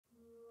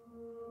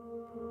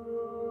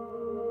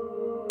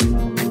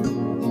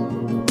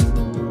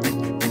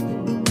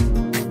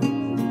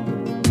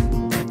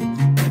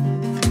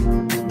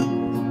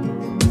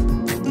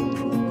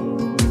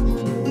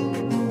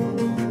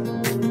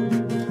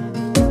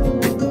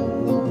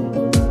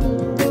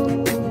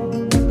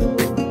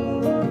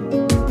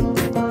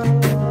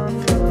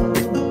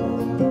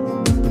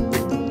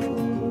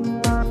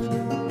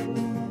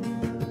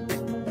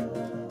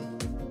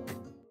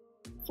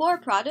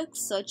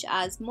products such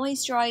as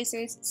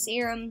moisturisers,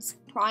 serums,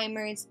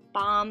 primers,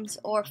 balms,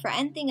 or for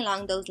anything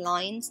along those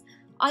lines,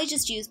 I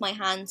just use my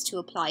hands to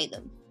apply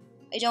them.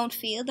 I don't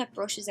feel that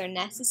brushes are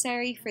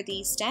necessary for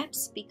these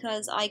steps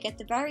because I get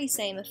the very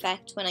same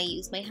effect when I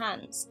use my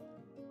hands.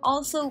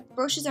 Also,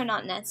 brushes are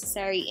not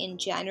necessary in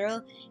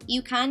general.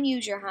 You can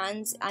use your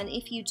hands, and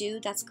if you do,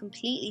 that's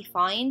completely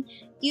fine.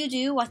 You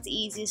do what's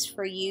easiest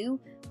for you,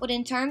 but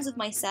in terms of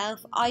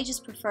myself, I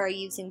just prefer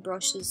using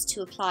brushes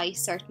to apply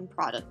certain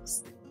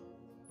products.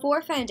 For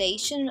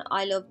foundation,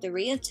 I love the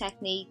Real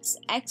Techniques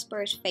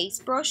Expert Face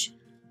Brush.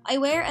 I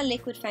wear a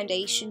liquid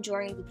foundation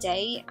during the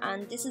day,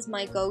 and this is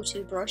my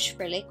go-to brush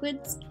for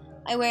liquids.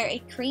 I wear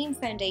a cream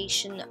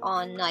foundation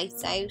on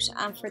nights out,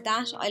 and for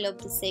that I love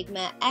the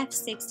Sigma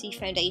F60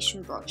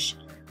 foundation brush.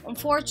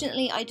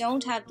 Unfortunately, I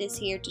don't have this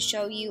here to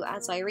show you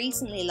as I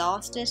recently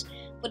lost it,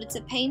 but it's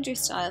a painter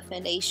style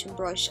foundation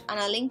brush and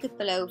I'll link it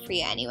below for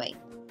you anyway.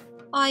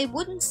 I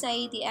wouldn't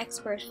say the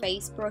Expert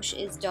Face Brush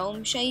is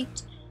dome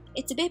shaped,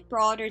 it's a bit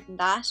broader than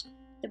that.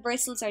 The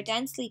bristles are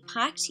densely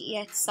packed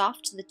yet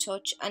soft to the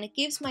touch, and it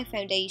gives my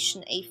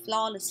foundation a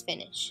flawless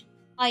finish.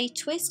 I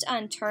twist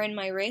and turn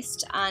my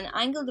wrist and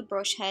angle the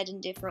brush head in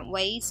different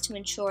ways to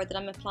ensure that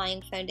I'm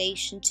applying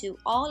foundation to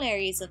all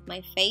areas of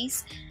my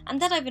face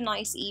and that I have a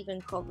nice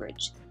even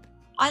coverage.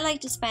 I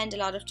like to spend a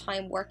lot of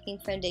time working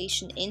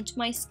foundation into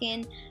my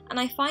skin, and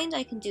I find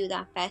I can do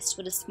that best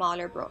with a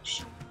smaller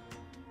brush.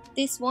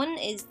 This one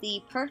is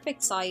the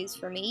perfect size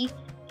for me.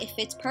 It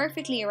fits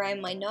perfectly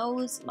around my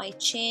nose, my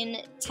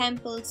chin,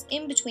 temples,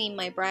 in between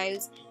my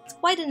brows. It's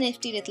quite a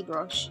nifty little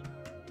brush.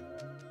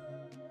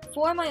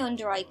 For my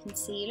under eye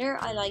concealer,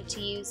 I like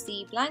to use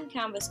the Blank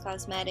Canvas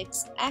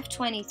Cosmetics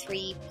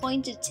F23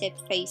 Pointed Tip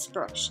Face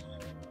Brush.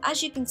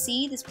 As you can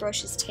see, this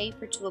brush is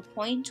tapered to a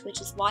point,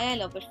 which is why I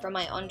love it for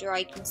my under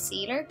eye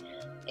concealer.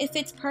 It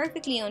fits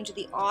perfectly under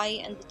the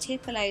eye, and the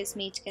tip allows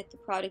me to get the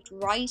product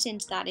right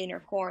into that inner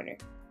corner.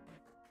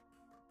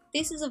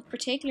 This is of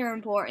particular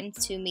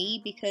importance to me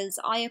because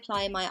I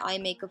apply my eye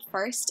makeup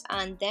first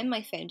and then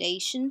my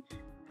foundation.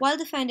 While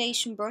the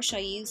foundation brush I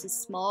use is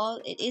small,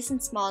 it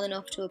isn't small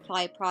enough to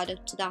apply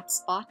product to that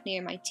spot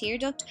near my tear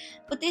duct,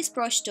 but this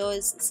brush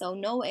does, so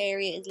no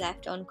area is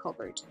left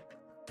uncovered.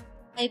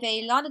 I have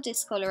a lot of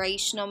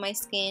discoloration on my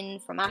skin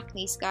from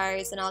acne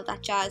scars and all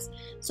that jazz,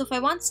 so if I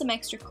want some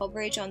extra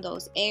coverage on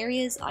those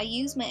areas, I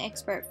use my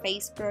Expert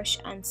Face Brush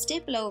and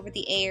stipple over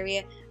the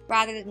area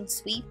rather than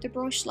sweep the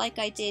brush like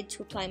I did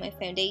to apply my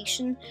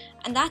foundation,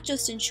 and that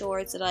just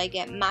ensures that I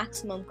get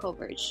maximum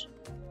coverage.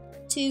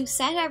 To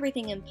set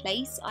everything in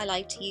place, I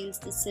like to use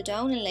the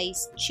Sedona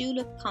Lace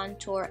Tulip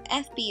Contour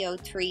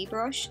FB03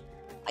 brush.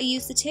 I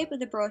use the tip of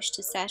the brush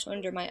to set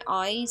under my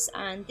eyes,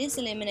 and this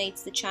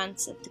eliminates the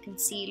chance of the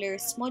concealer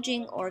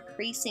smudging or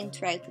creasing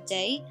throughout the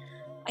day.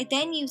 I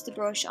then use the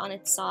brush on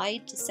its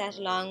side to set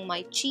along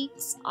my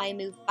cheeks. I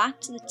move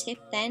back to the tip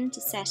then to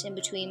set in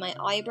between my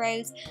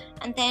eyebrows,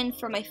 and then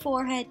for my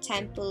forehead,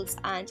 temples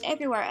and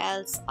everywhere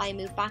else I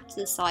move back to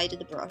the side of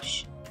the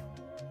brush.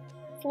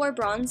 For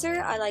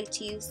bronzer, I like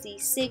to use the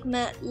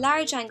Sigma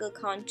Large Angle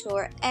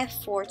Contour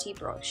F40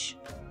 brush.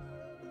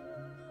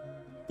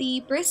 The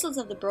bristles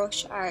of the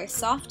brush are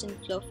soft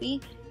and fluffy,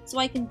 so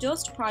I can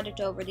dust product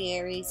over the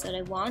areas that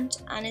I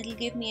want, and it'll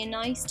give me a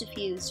nice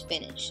diffused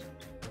finish.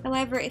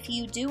 However, if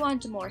you do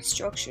want a more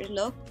structured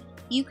look,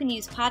 you can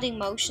use padding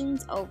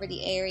motions over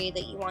the area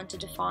that you want to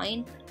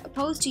define,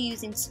 opposed to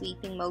using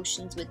sweeping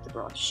motions with the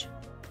brush.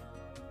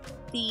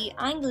 The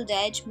angled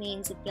edge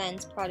means it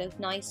blends product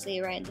nicely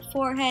around the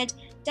forehead,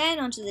 down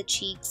onto the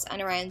cheeks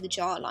and around the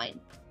jawline.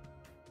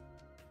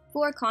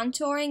 For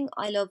contouring,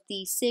 I love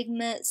the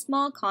Sigma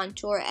Small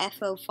Contour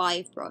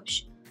F05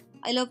 brush.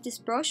 I love this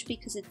brush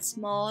because it's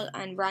small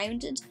and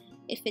rounded.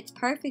 It fits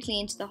perfectly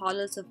into the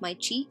hollows of my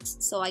cheeks,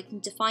 so I can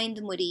define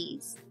them with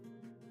ease.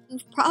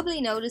 You've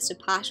probably noticed a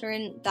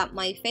pattern that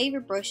my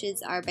favourite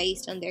brushes are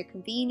based on their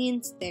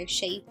convenience, their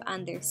shape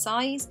and their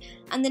size,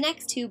 and the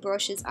next two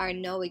brushes are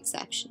no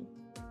exception.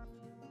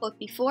 But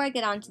before I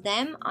get onto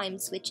them, I'm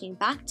switching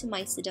back to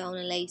my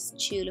Sedona Lace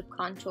Tulip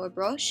Contour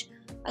brush.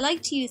 I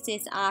like to use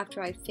this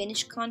after I've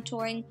finished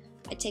contouring.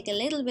 I take a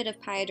little bit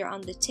of powder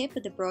on the tip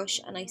of the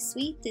brush and I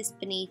sweep this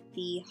beneath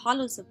the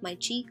hollows of my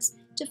cheeks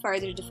to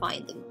further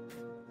define them.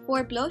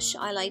 For blush,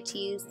 I like to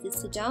use the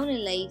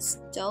Sedona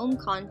Lace Dome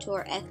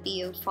Contour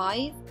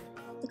FB05.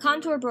 The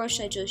contour brush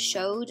I just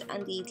showed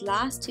and these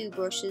last two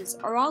brushes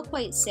are all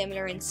quite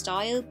similar in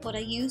style, but I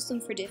use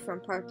them for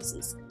different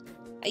purposes.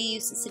 I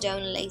use the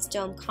Sedona Lace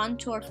Dome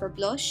Contour for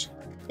blush.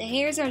 The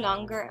hairs are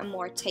longer and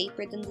more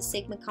tapered than the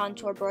Sigma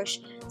contour brush,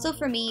 so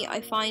for me I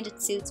find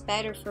it suits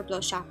better for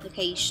blush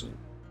application.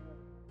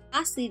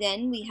 Lastly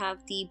then, we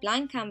have the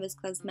Blank Canvas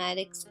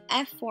Cosmetics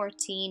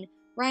F14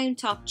 Round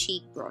Top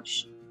Cheek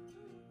Brush.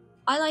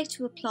 I like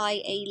to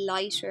apply a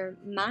lighter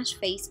matte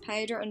face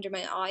powder under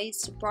my eyes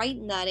to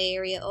brighten that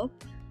area up,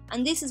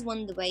 and this is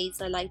one of the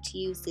ways I like to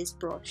use this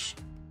brush.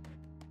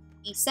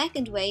 The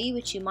second way,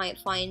 which you might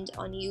find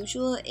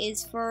unusual,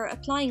 is for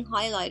applying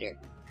highlighter.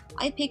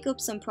 I pick up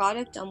some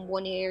product on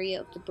one area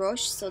of the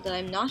brush so that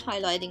I'm not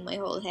highlighting my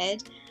whole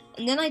head,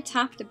 And then I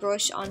tap the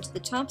brush onto the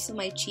tops of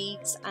my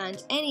cheeks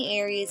and any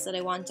areas that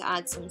I want to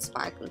add some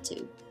sparkle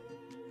to.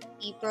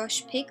 The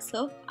brush picks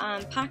up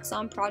and packs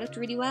on product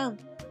really well.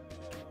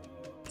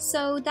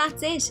 So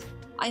that's it.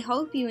 I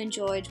hope you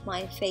enjoyed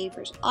my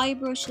favourite eye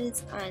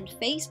brushes and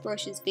face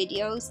brushes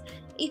videos.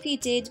 If you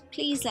did,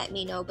 please let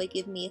me know by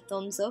giving me a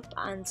thumbs up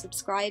and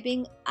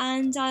subscribing,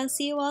 and I'll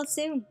see you all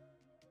soon.